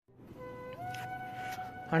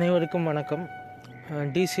அனைவருக்கும் வணக்கம்.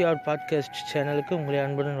 TCR podcast சேனலுக்கு உங்களை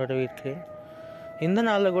அன்புடன் வரவேற்கிறேன். இந்த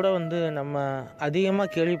நாளில் கூட நம்ம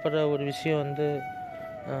அதிகமாக கேள்விப்படுற ஒரு விஷயம்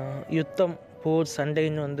யுத்தம், போர்,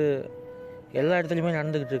 சண்டைன்னு எல்லா இடத்துலையுமே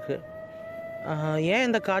நடந்துக்கிட்டு இருக்கு. ஏன்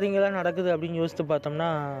இந்த காரியங்கள்லாம் நடக்குது அப்படின்னு யோசித்து பார்த்தோம்னா,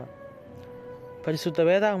 பரிசுத்த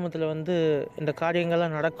வேதாகமத்தில் இந்த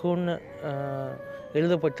காரியங்கள்லாம் நடக்கும்னு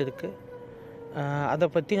எழுதப்பட்டிருக்கு. அதை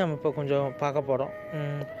பற்றி நம்ம இப்போ கொஞ்சம் பார்க்க போகிறோம்.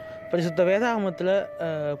 பரிசுத்த வேதாகமத்தில்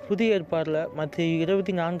புதிய ஏற்பாடில் மத்திய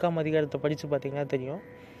 24ஆம் அதிகாரத்தை படித்து பார்த்திங்கன்னா தெரியும்.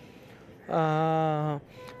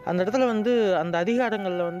 அந்த இடத்துல அந்த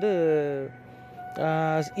அதிகாரங்களில்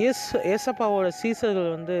ஏசப்பாவோட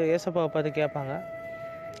சீசர்கள் ஏசப்பாவை பார்த்து கேட்பாங்க,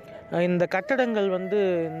 இந்த கட்டடங்கள்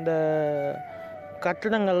இந்த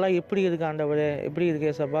கட்டடங்கள்லாம் எப்படி இருக்கு ஆண்டவரே, எப்படி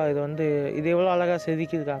இருக்கு ஏசப்பா, இது எவ்வளோ அழகாக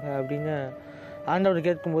செதுக்கியிருக்காங்க அப்படின்னு ஆண்டவர்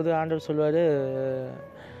கேட்கும்போது ஆண்டவர் சொல்லுவார்,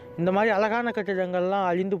 இந்த மாதிரி அழகான கட்டிடங்கள்லாம்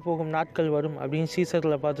அழிந்து போகும் நாட்கள் வரும் அப்படின்னு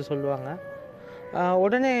சீசர்களை பார்த்து சொல்லுவாங்க.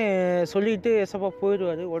 உடனே சொல்லிட்டு ஏசப்பா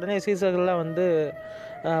போயிடுவார். உடனே சீசர்கள்லாம்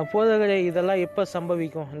போதகரே, இதெல்லாம் எப்போ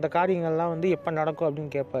சம்பவிக்கும், இந்த காரியங்கள்லாம் எப்போ நடக்கும்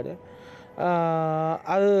அப்படின்னு கேட்பார்.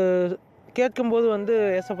 அது கேட்கும்போது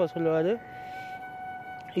ஏசப்பா சொல்லுவார்,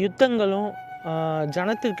 யுத்தங்களும்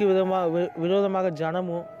ஜனத்திற்கு விரோதமாக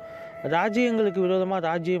ஜனமும், ராஜ்யங்களுக்கு விரோதமாக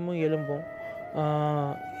ராஜ்யமும் எழும்பும்.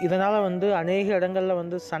 இதனால் அநேக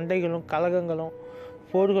இடங்களில் சண்டைகளும் கலகங்களும்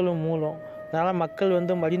போர்களும் மூலம் அதனால் மக்கள்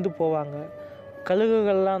மடிந்து போவாங்க.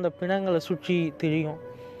 கழுகுகள்லாம் அந்த பிணங்களை சுற்றி திரியும்.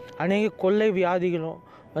 அநேக கொள்ளை வியாதிகளும்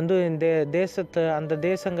இந்த தேசத்தை அந்த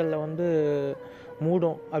தேசங்களில்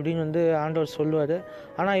மூடும் அப்படின்னு ஆண்டவர் சொல்லுவார்.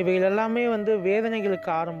 ஆனால் இவைகள் எல்லாமே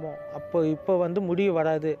வேதனைகளுக்கு ஆரம்பம், இப்போ முடிவு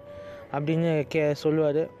வராது அப்படின்னு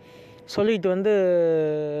சொல்லுவார். சொல்லிட்டு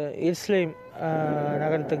எருசலேம்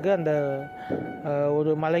நகரத்துக்கு அந்த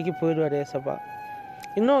ஒரு மலைக்கு போயிடுவார் ஏசப்பா.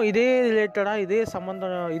 இன்னும் இதே ரிலேட்டடாக இதே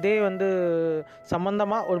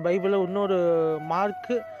சம்மந்தமாக ஒரு பைபிளில் இன்னொரு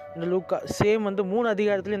மார்க்கு, இந்த லூக்கா சேம் 3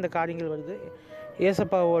 அதிகாரத்தில் இந்த காரியங்கள் வருது.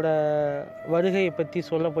 ஏசப்பாவோட வருகையை பற்றி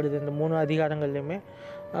சொல்லப்படுது இந்த 3 அதிகாரங்கள்லையுமே.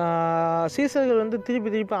 சீசர்கள்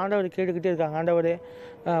திருப்பி ஆண்டவர் கேட்டுக்கிட்டே இருக்காங்க, ஆண்டவரே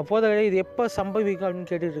போதகரே இது எப்போ சம்பவிக்கும்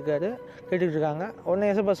அப்படின்னு கேட்டுக்கிட்டு இருக்காங்க. உடனே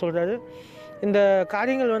ஏசப்பா சொல்கிறாரு, இந்த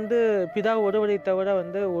காரியங்கள் பிதா ஒருவரை தவிர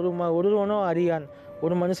ஒருவனும் அறியான்,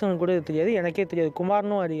 ஒரு மனுஷனுக்கு கூட இது தெரியாது, எனக்கே தெரியாது,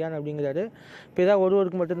 குமாரனும் அறியான் அப்படிங்கிறாரு. பிதா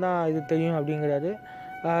ஒருவருக்கு மட்டும்தான் இது தெரியும் அப்படிங்கிறாரு.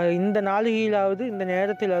 இந்த நாளிகையிலாவது இந்த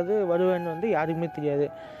நேரத்திலாவது வருவேன்னு யாருக்குமே தெரியாது,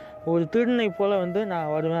 ஒரு திருடனை போல்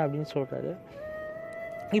நான் வருவேன் அப்படின்னு சொல்கிறாரு.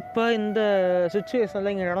 இப்போ இந்த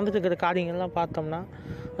சுச்சுவேஷனில் இங்கே நடந்துட்டு இருக்கிற காரியங்கள்லாம் பார்த்தோம்னா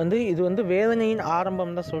இது வேதனையின்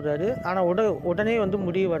ஆரம்பம் தான் சொல்கிறாரு. ஆனால் உடனே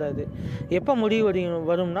முடிவு வராது. எப்போ முடிவு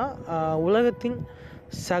வரும்னா, உலகத்தின்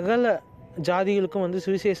சகல ஜாதிகளுக்கும்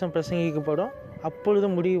சுவிசேஷம் பிரசங்கிக்கப்படும், அப்பொழுது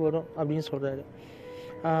முடிவு வரும் அப்படின்னு சொல்கிறாரு.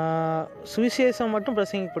 சுவிசேஷம் மட்டும்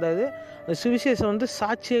பிரசங்கிக்கப்படாது, அந்த சுவிசேஷம்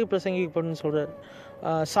சாட்சியாக பிரசங்கிக்கப்படும் சொல்கிறாரு.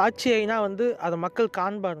 சாட்சியினா அதை மக்கள்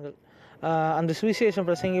காண்பார்கள். அந்த சுவிசேஷம்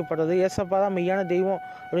பிரசங்கிப்படுறது, ஏசப்பா தான் மெய்யான தெய்வம்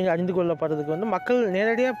அப்படின்னு அறிந்து கொள்ளப்படுறதுக்கு மக்கள்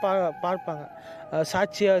நேரடியாக பார்ப்பாங்க.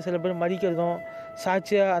 சாட்சியாக சில பேர் மறிக்கிறதும்,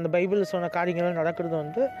 சாட்சியாக அந்த பைபிளில் சொன்ன காரியங்களும்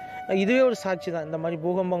நடக்கிறதும் இதுவே ஒரு சாட்சி தான். இந்த மாதிரி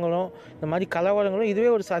பூகம்பங்களும் இந்த மாதிரி கலவரங்களும் இதுவே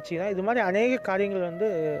ஒரு சாட்சி தான். இது மாதிரி அநேக காரியங்கள்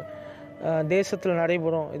தேசத்தில்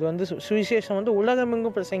நடைபெறும். இது சுவிசேஷம்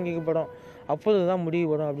உலகமெங்கும் பிரசங்கிக்கப்படும், அப்போது தான் முடிவு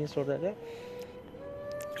வரும் அப்படின்னு சொல்கிறாரு.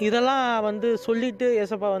 இதெல்லாம் சொல்லிவிட்டு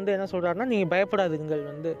ஏசப்பா என்ன சொல்கிறாருன்னா, நீங்கள் பயப்படாதுங்கள்,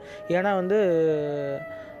 ஏன்னா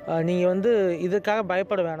நீங்கள் இதற்காக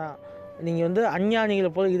பயப்பட வேணாம், நீங்கள் அஞ்ஞானிகளை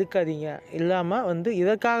போல் இருக்காதீங்க, இல்லாமல்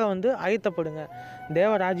இதற்காக ஆயத்தப்படுங்க,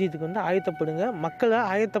 தேவராஜ்யத்துக்கு ஆயத்தப்படுங்க, மக்களை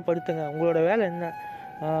ஆயத்தப்படுத்துங்க. உங்களோட வேலை என்ன,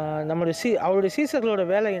 அவருடைய சீசர்களோட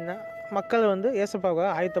வேலை என்ன, மக்களை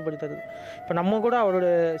ஏசப்பாவுக்காக ஆயத்தப்படுத்துறது. இப்போ நம்ம கூட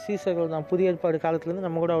அவருடைய சீசர்கள் தான். புதிய ஏற்பாடு காலத்துலேருந்து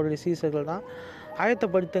நம்ம கூட அவருடைய சீசர்கள் தான்.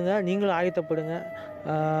 ஆயத்தப்படுத்துங்க, நீங்களும் ஆயத்தப்படுங்க.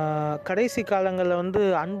 கடைசி காலங்களில்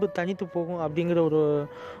அன்பு தனித்து போகும் அப்படிங்கிற ஒரு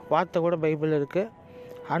வார்த்தை கூட பைபிளில் இருக்குது.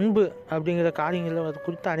 அன்பு அப்படிங்கிற காரியங்களில் அது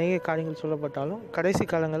குறித்து அநேக காரியங்கள் சொல்லப்பட்டாலும் கடைசி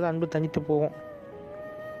காலங்களில் அன்பு தனித்து போகும்,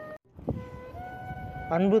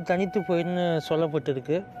 அன்பு தனித்து போயின்னு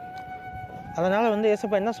சொல்லப்பட்டிருக்கு. அதனால்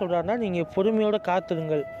ஏசப்பா என்ன சொல்கிறாருன்னா, நீங்கள் பொறுமையோடு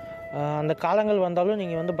காத்திருங்கள், அந்த காலங்கள் வந்தாலும்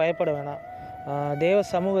நீங்கள் பயப்பட வேணாம், தேவ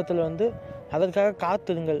சமூகத்தில் அதற்காக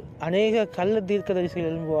காத்திருங்கள். அநேக கள்ள தீர்க்கதரிசிகள்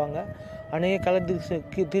எழும்புவாங்க, அநேக கள்ள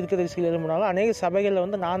தீர்க்கதரிசிகள் எழும்பினாலும் அநேக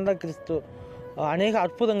சபைகளில் நான் தான் கிறிஸ்து, அநேக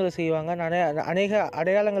அற்புதங்களை செய்வாங்க, அநேக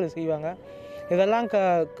அடையாளங்களை செய்வாங்க. இதெல்லாம்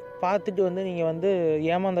பார்த்துட்டு நீங்கள்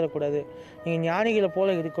ஏமாந்துடக்கூடாது, நீங்கள் ஞானிகளை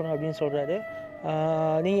போல் இருக்கணும் அப்படின்னு சொல்கிறாரு.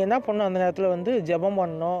 நீங்கள் என்ன பண்ணணும், அந்த நேரத்தில் ஜெபம்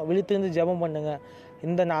பண்ணணும், விழித்திருந்து ஜெபம் பண்ணுங்கள்.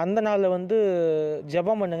 அந்த நாளில்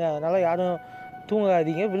ஜெபம் பண்ணுங்கள். அதனால் யாரும்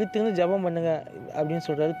தூங்காதீங்க, விழித்திருந்து ஜெபம் பண்ணுங்க அப்படின்னு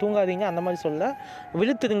சொல்கிறாரு. தூங்காதீங்க அந்த மாதிரி சொல்ல,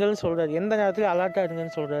 விழித்திருங்கள்னு சொல்கிறாரு. எந்த நேரத்துலையும் அலர்ட்டாக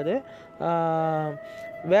இருங்கன்னு சொல்கிறாரு.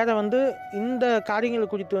 வேறு வந்து இந்த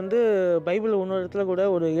காரியங்கள் குறித்து வந்து பைபிள் இன்னொரு இடத்துல கூட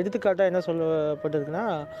ஒரு எடுத்துக்காட்டாக என்ன சொல்லப்பட்டிருக்குன்னா,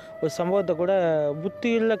 ஒரு சம்பவத்தை கூட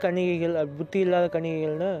புத்தியுள்ள கன்னிகைகள் புத்தி இல்லாத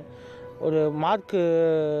கன்னிகைகள்னு ஒரு மார்க்கு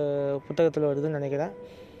புத்தகத்தில் வருதுன்னு நினைக்கிறேன்.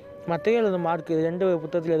 மத்தேயு அல்லது மார்க்கு இது 2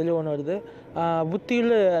 புத்தகத்தில் எதுலேயும் ஒன்று வருது.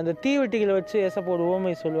 புத்தியுள்ள அந்த தீவெட்டிகளை வச்சு ஏசப்பா ஒரு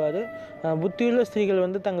உவமை சொல்லுவார். புத்தியுள்ள ஸ்திரீகள்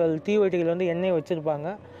வந்து தங்கள் தீவெட்டிகள் வந்து எண்ணெய் வச்சுருப்பாங்க.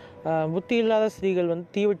 புத்தி இல்லாத ஸ்திரீகள் வந்து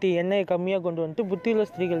தீவெட்டி எண்ணெயை கம்மியாக கொண்டு வந்துட்டு புத்தியுள்ள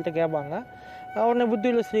ஸ்திரீகள்கிட்ட கேட்பாங்க. உடனே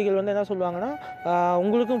புத்தியுள்ள ஸ்திரீகள் வந்து என்ன சொல்லுவாங்கன்னா,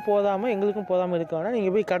 உங்களுக்கும் போதாமல் எங்களுக்கும் போதாமல் இருக்க வேணாம்,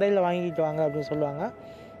 நீங்கள் போய் கடையில் வாங்கிட்டு வாங்க அப்படின்னு சொல்லுவாங்க.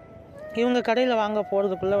 இவங்க கடையில் வாங்க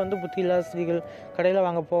போகிறதுக்குள்ளே வந்து புத்தி இல்லாத ஸ்திரீகள் கடையில்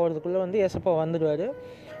வாங்க போகிறதுக்குள்ளே வந்து ஏசப்பா வந்துடுவார்.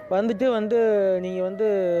 வந்துட்டு வந்து நீங்கள் வந்து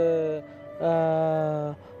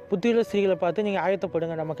புத்தியுள்ள ஸ்திரீகளை பார்த்து நீங்கள்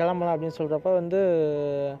ஆயத்தப்படுங்க, நம்ம கிளம்பலாம் அப்படின்னு சொல்கிறப்ப வந்து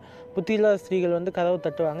புத்தியில்லாத ஸ்திரீகள் வந்து கதவு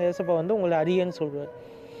தட்டுவாங்க. ஏசப்பா வந்து உங்களை அறியன்னு சொல்கிறார்.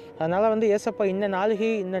 அதனால் வந்து ஏசப்பா இந்த நாளிகை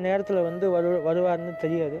இந்த நேரத்தில் வந்து வருவார்னு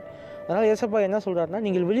தெரியாது. அதனால் ஏசப்பா என்ன சொல்கிறாருன்னா,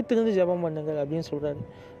 நீங்கள் விழித்திருந்து ஜெபம் பண்ணுங்கள் அப்படின்னு சொல்கிறாரு.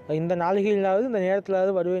 இந்த நாளிகையிலாவது இந்த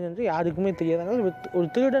நேரத்திலாவது வருவேன் என்று யாருக்குமே தெரியாது. அதனால் ஒரு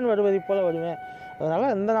திருடன் வருவதை போல் வருவேன்.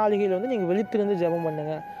 அதனால் இந்த நாளிகையில் வந்து நீங்கள் விழித்திருந்து ஜெபம்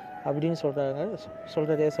பண்ணுங்கள் அப்படின்னு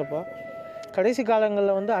சொல்கிறார் ஏசப்பா. கடைசி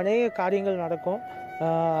காலங்களில் வந்து அநேக காரியங்கள் நடக்கும்.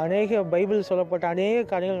 அநேக பைபிள் சொல்லப்பட்ட அநேக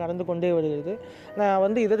காரியங்கள் நடந்து கொண்டே வருகிறது. நான்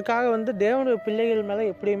வந்து இதற்காக வந்து தேவனுடைய பிள்ளைகள் மேலே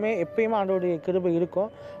எப்பயுமே ஆண்டவருடைய கிருபை இருக்கும்.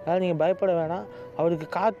 அதனால் நீங்கள் பயப்பட வேணாம். அவருக்கு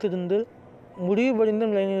காத்திருந்து முடிவு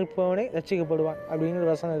படிந்தும் நிலைநிற்பவனே ரட்சிக்கப்படுவான் அப்படிங்கிற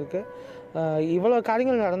வசனம் இருக்குது. இவ்வளோ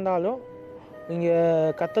காரியங்கள் நடந்தாலும்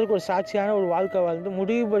நீங்கள் கர்த்தருக்கு ஒரு சாட்சியான ஒரு வாழ்க்கை வாழ்ந்து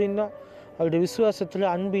முடிவு படிந்தும் அவருடைய விசுவாசத்தில்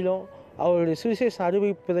அன்பிலும் அவருடைய சுவிசேஷ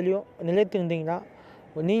அறிவிப்பதிலையும் நிலைத்திருந்தீங்கன்னா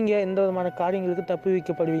நீங்கள் எந்த விதமான காரியங்களுக்கு தப்பு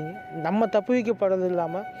வைக்கப்படுவீங்க. நம்ம தப்பு வைக்கப்படுறது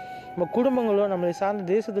இல்லாமல் நம்ம குடும்பங்களும் நம்மளை சார்ந்த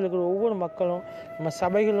தேசத்தில் இருக்கிற ஒவ்வொரு மக்களும் நம்ம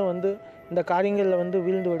சபைகளும் வந்து இந்த காரியங்களில் வந்து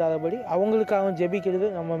வீழ்ந்து விடாதபடி அவங்களுக்காக ஜெபிக்கிறது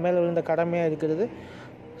நம்ம மேலே விழுந்த கடமையாக இருக்கிறது.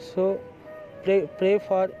 So pray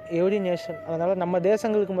for every nation. அதனால் நம்ம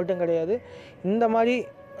தேசங்களுக்கு மட்டும் கிடையாது, இந்த மாதிரி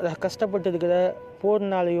கஷ்டப்பட்டு இருக்கிற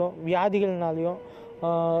போர்னாலேயும் வியாதிகள்னாலேயும்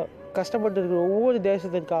கஷ்டப்பட்டு இருக்கிற ஒவ்வொரு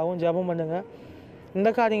தேசத்திற்காகவும் ஜெபம் பண்ணுங்கள். இந்த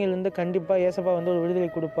காரியங்கள்லேருந்து கண்டிப்பாக ஏசப்பா வந்து ஒரு விடுதலை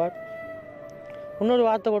கொடுப்பார். இன்னொரு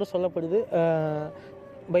வார்த்தை கூட சொல்லப்படுது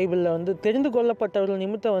பைபிளில் வந்து, தெரிந்து கொள்ளப்பட்டவர்கள்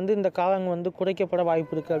நிமித்தம் வந்து இந்த காலங்கள் வந்து குறைக்கப்பட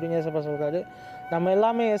வாய்ப்பு இருக்குது அப்படின்னு ஏசப்பா சொல்கிறாரு. நம்ம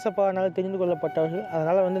எல்லாமே ஏசப்பானால் தெரிந்து கொள்ளப்பட்டவர்கள்.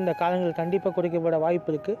 அதனால் வந்து இந்த காலங்கள் கண்டிப்பாக குறைக்கப்பட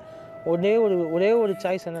வாய்ப்பு இருக்குது. ஒரே ஒரு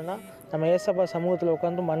சாய்ஸ் என்னென்னா, நம்ம ஏசப்பா சமூகத்தில்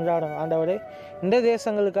உட்காந்து மன்றாடணும். ஆண்டவரே, இந்த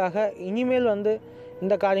தேசங்களுக்காக இனிமேல் வந்து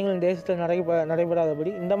இந்த காரியங்கள் இந்த தேசத்தில்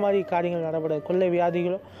நடைபெறாதபடி, இந்த மாதிரி காரியங்கள் நடைபெறாது, கொள்ளை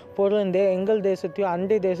வியாதிகளும் பொருளும் எங்கள் தேசத்தையும்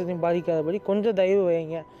அண்டை தேசத்தையும் பாதிக்காதபடி கொஞ்சம் தயவு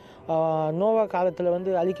வைங்க. நோவா காலத்தில் வந்து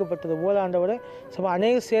அழிக்கப்பட்டது போல ஆண்டவரே,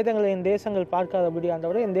 அநேக சேதங்களை என் தேசங்கள் பார்க்காதபடி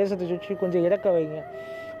ஆண்டவரே, என் தேசத்தை சுற்றி கொஞ்சம் இறக்க வைங்க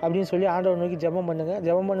அப்படின்னு சொல்லி ஆண்டவர் நோக்கி ஜெபம் பண்ணுங்கள்.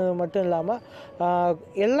 ஜெபம் பண்ணது மட்டும் இல்லாமல்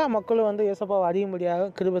எல்லா மக்களும் வந்து ஏசப்பாவை அறியும்படியாக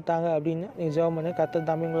கிருபை தாங்க அப்படின்னு நீங்கள் ஜெபம் பண்ணுங்கள். கர்த்தர்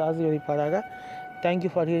தாமே உங்களை ஆசீர்வதிப்பாராக.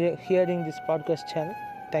 Thank you for hearing this podcast channel.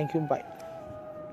 Thank you. Bye.